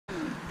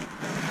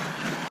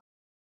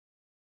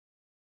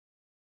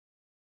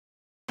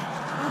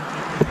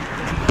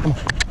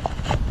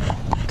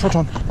trot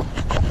on.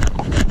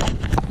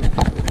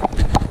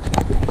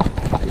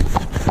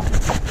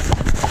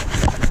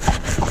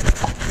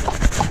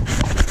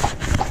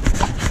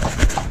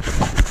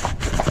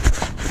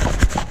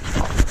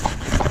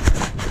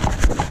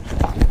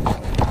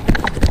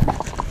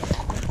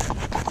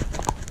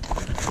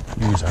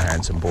 You's a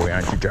handsome boy,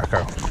 aren't you, Jacko?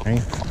 Eh?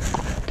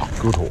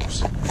 Good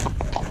horse.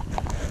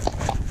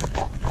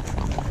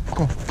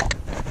 Come on.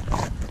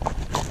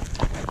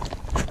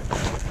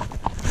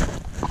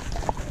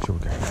 Shall we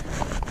go?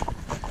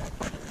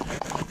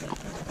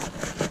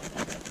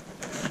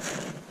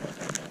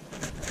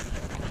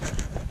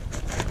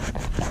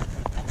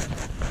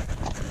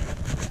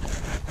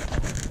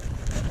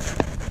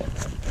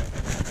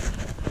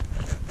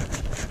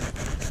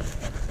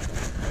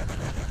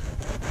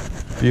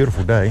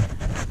 Beautiful day.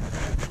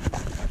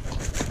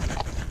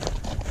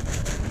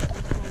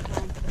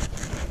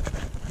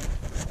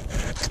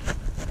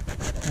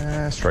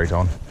 Straight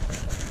on.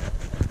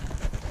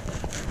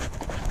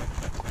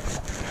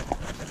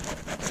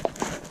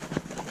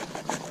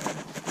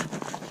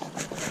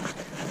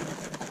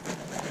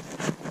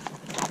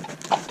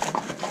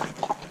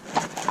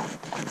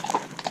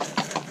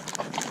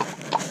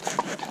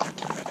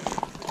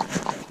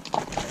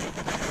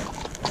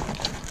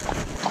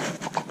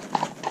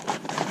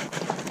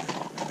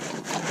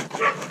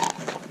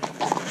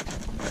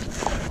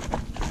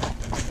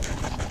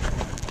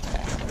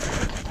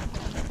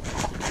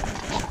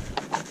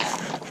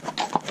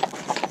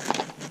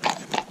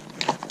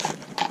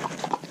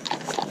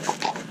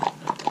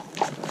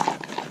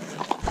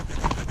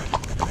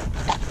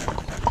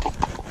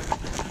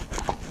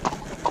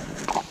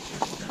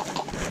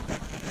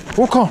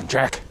 Walk on,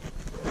 Jack.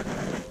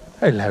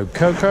 Hello,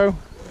 Coco.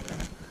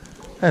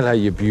 Hello,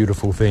 you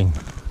beautiful thing.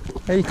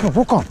 Hey, come on,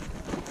 walk on.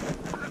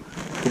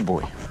 Good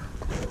boy.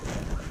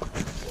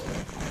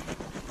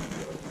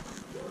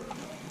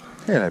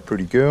 Hello,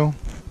 pretty girl.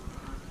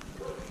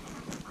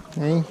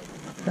 Hey,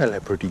 hello,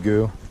 pretty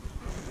girl.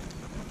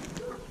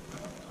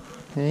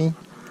 Hey.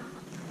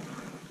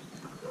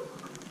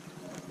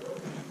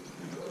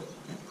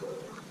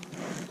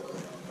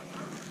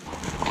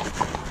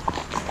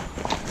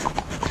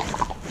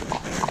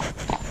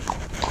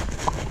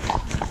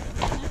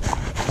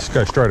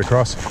 Go straight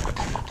across.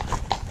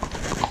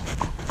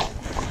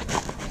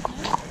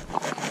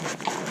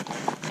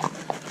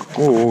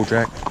 Whoa, whoa,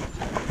 Jack.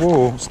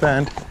 Whoa,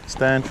 stand,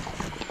 stand.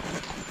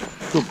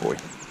 Good boy.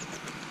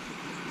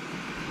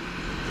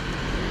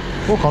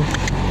 Walk on.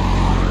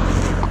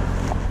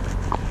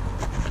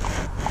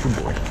 Good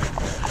boy.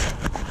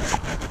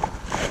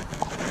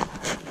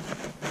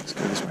 Let's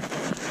go this way.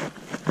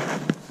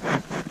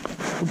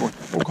 Good boy,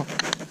 walk on.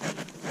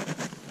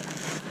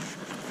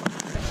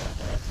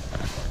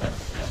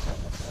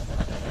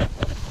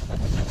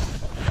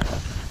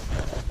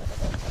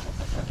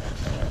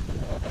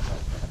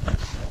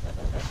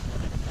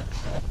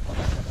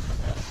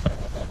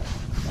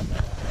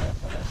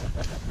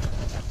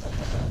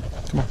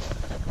 Come on.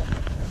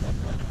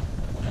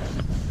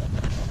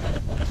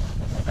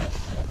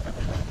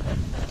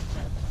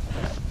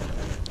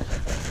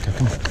 Okay,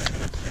 come on.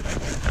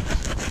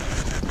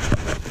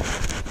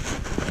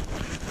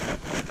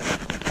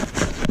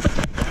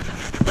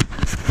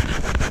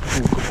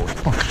 Oh, good boy.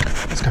 Come on.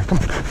 Let's go. Come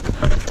on.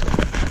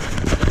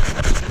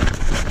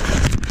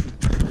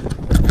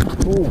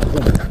 Oh.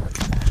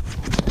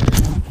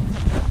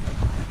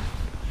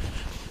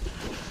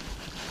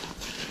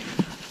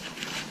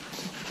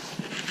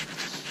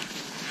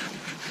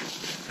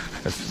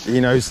 He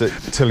knows that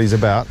till he's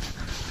about,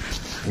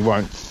 he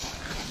won't.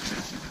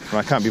 And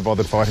I can't be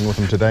bothered fighting with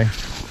him today.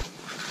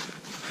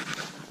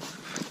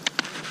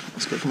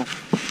 Let's go, come on.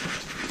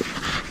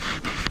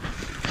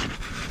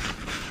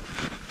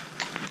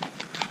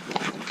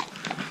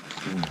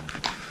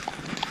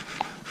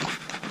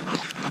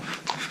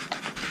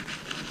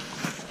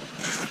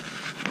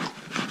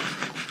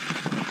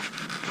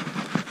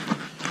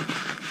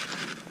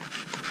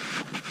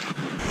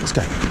 Let's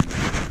go.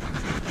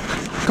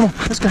 Come on,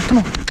 let's go, come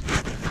on.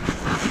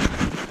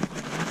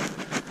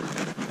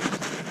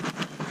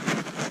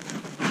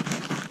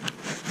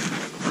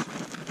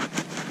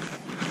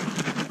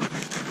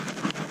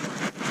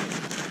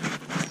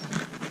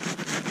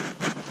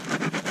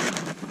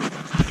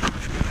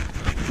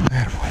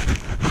 Attaboy.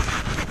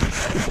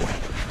 Good boy.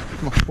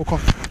 Come on, walk on.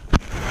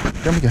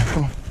 Down we go,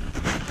 come on.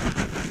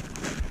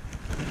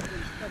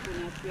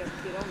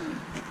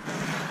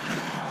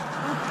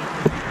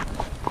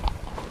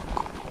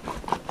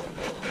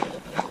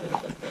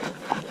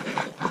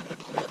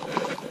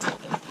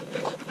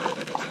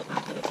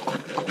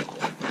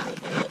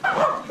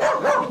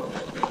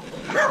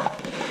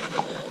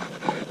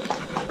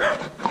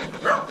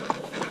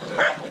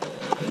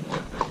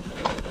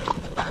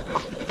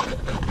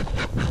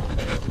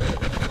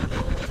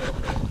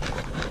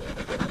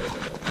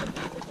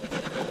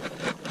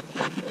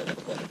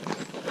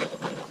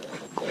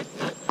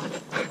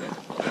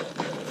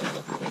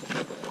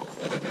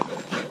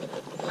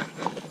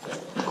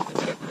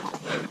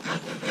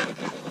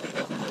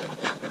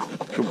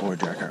 Good boy,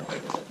 Jacko.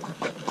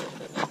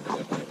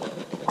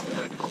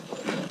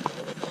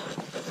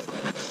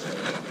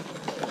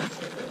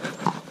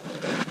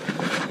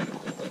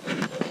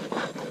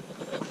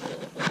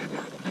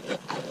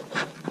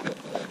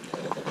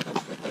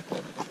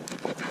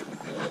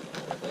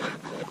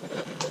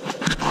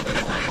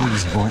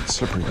 Easy, boy. It's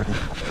slippery, buddy.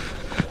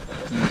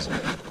 Easy.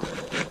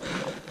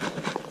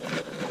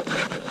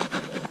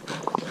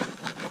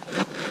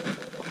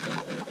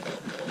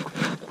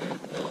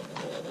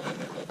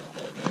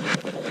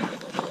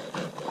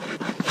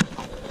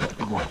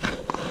 Good boy.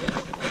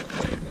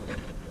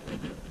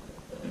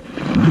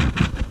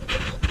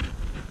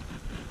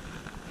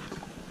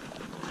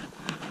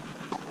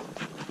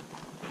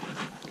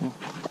 Come on.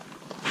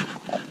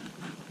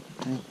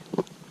 Hey.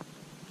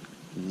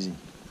 Easy.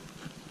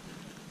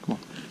 Come on.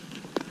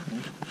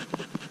 Hey.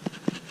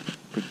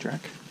 Good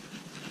Jack.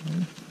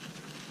 Hey.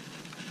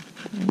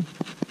 Hey.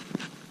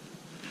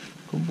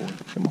 Good boy.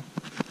 Come on.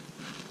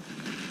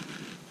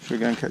 Should we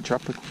go and catch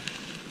up?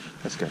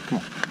 Let's go. Come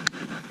on.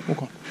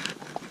 Walk on.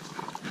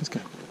 Let's go.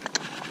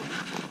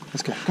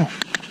 Let's go. Come on.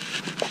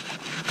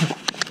 Come on.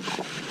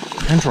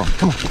 Hands on.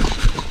 Come on.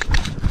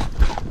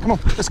 Come on.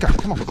 Let's go.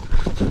 Come on.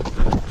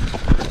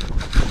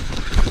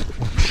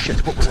 Oh,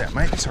 shit. What was that,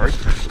 mate? Sorry.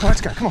 Come on,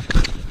 let's go. Come on.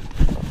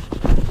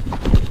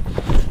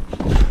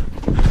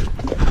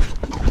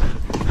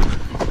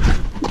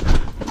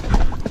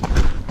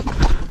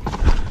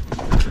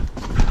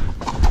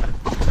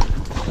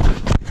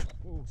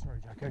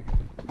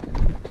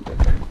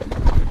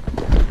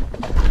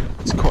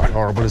 It's quite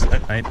horrible, isn't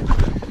it, mate?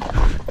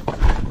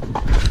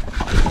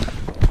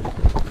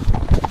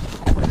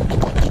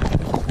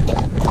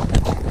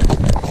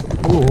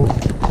 Ooh.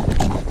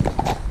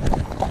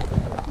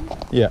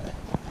 Yeah.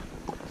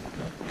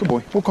 Good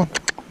boy. Walk on.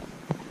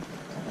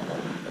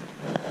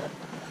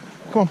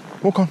 Come on.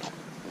 Walk on.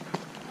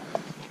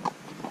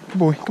 Good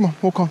boy. Come on.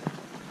 Walk on.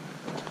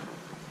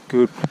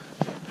 Good.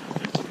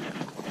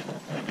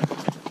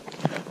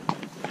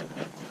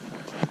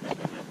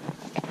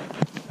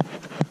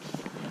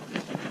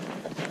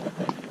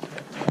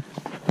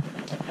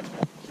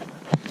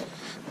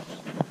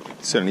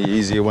 Certainly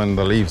easier when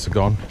the leaves are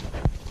gone.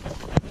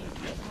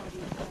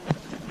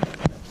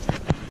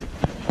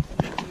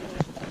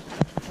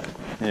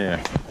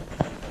 Yeah.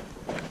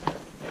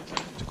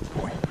 It's a good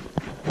boy.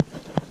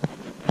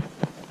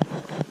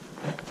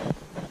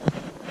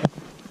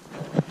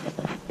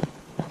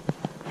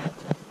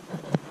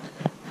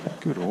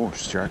 Good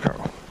horse,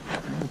 Jacko.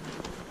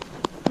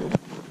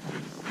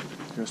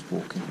 Just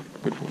walking.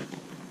 Good boy.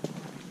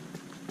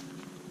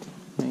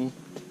 Hey.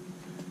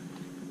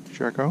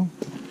 Jacko.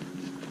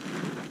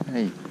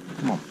 Hey,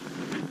 come on.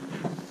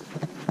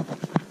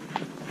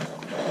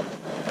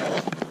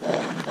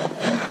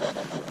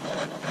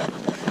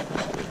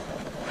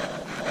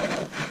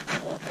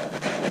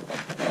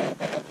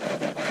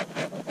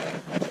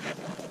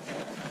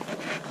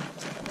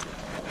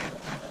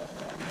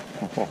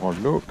 Oh,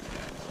 look.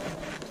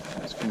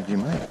 That's one of your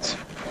mates.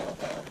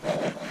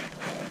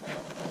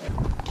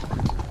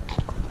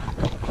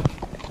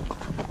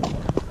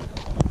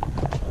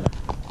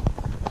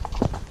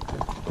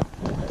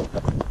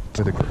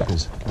 The grip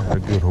is a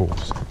good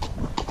horse.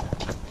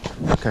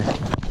 Okay.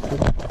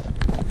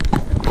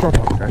 Drop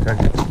off, okay.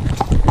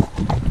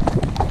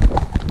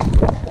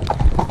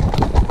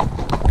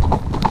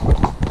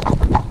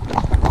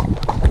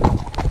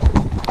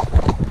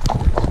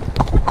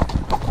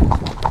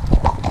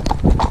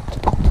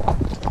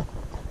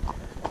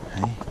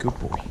 Hey, good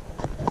boy.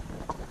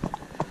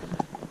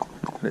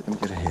 Let them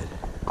get ahead.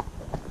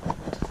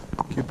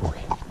 Good boy.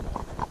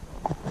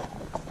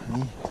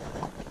 Hey.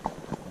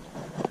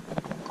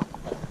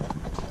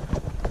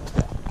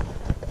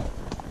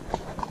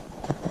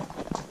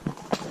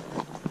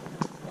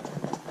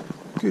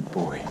 Good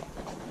boy.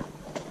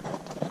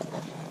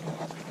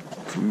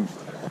 Good.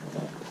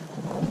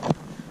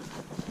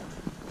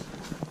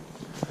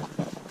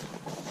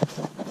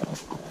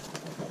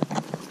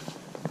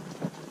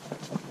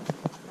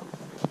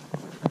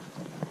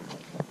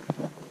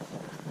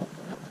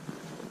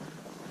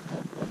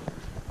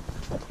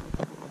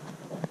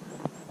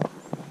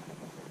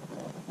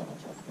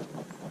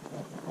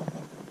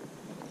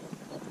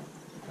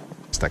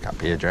 Stick up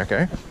here,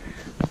 Jacko.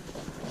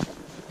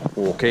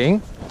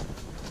 Walking.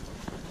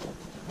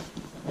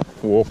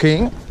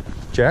 Walking,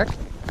 Jack.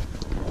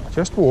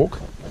 Just walk.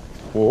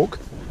 Walk.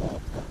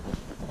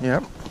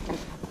 Yep.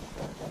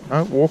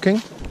 No, walking.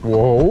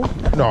 Whoa.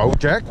 No,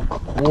 Jack.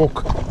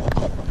 Walk.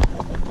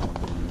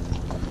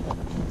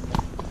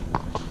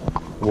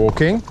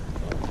 Walking.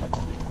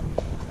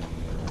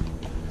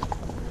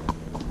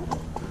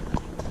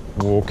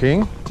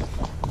 Walking.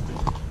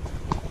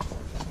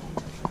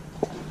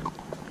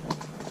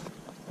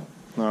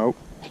 No.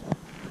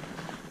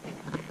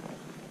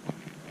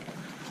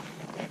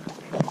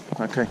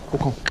 Okay,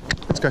 walk on.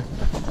 Let's go.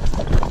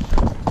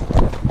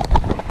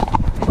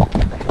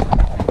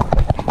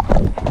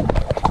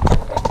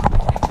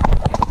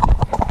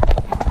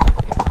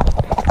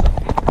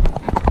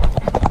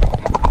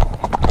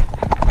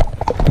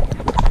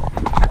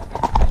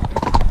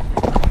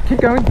 Keep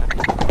going.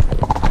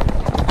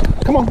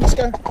 Come on, let's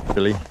go.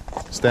 Billy,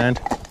 stand.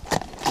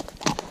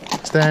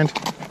 Stand.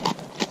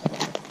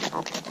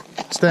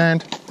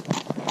 Stand.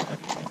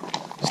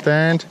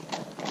 Stand.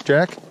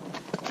 Jack.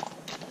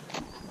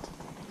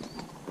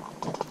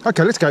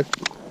 Okay, let's go.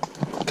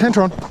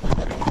 Canter on.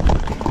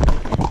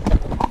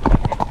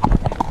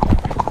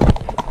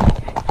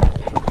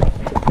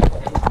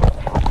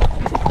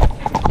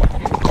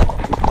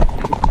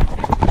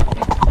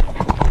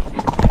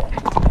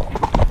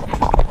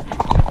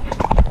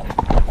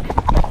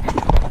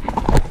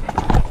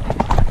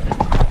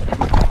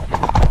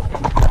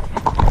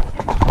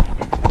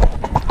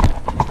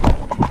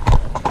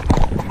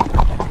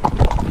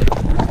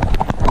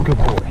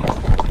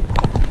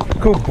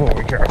 Good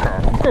boy,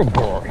 Jacko. Good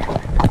boy.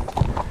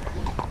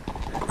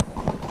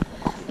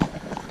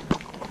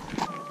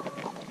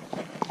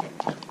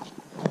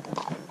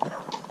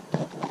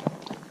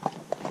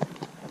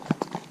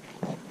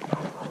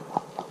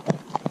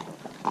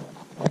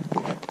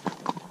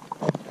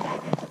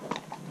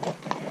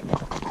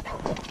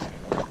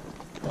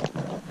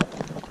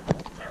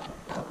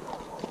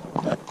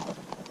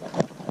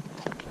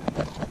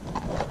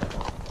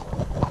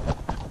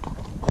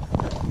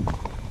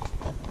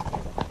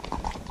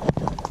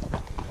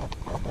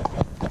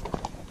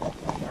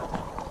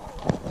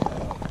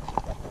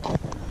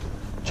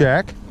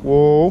 Jack,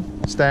 whoa,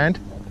 stand,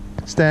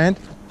 stand.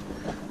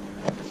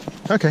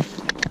 Okay.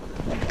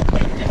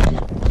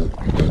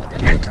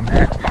 Come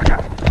here.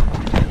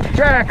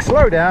 Jack,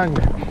 slow down.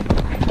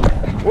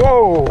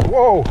 Whoa,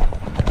 whoa.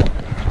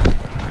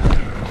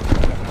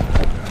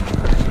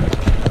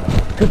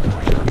 Good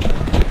boy.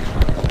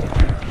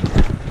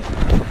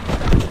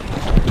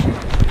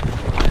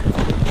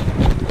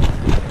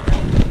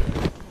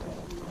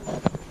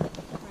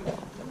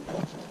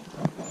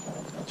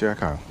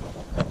 Jacko.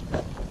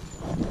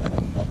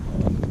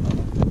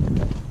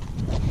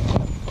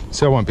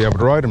 So I won't be able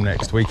to ride them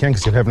next weekend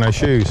because you'll have no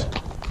shoes.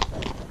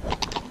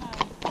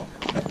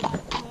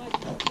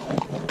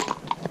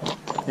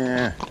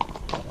 Yeah.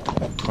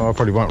 Well, I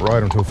probably won't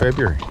ride them until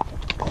February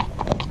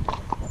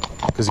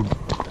because you've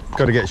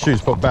got to get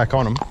shoes put back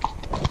on them.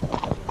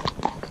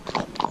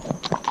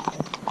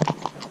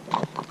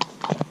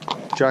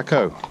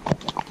 Jacko.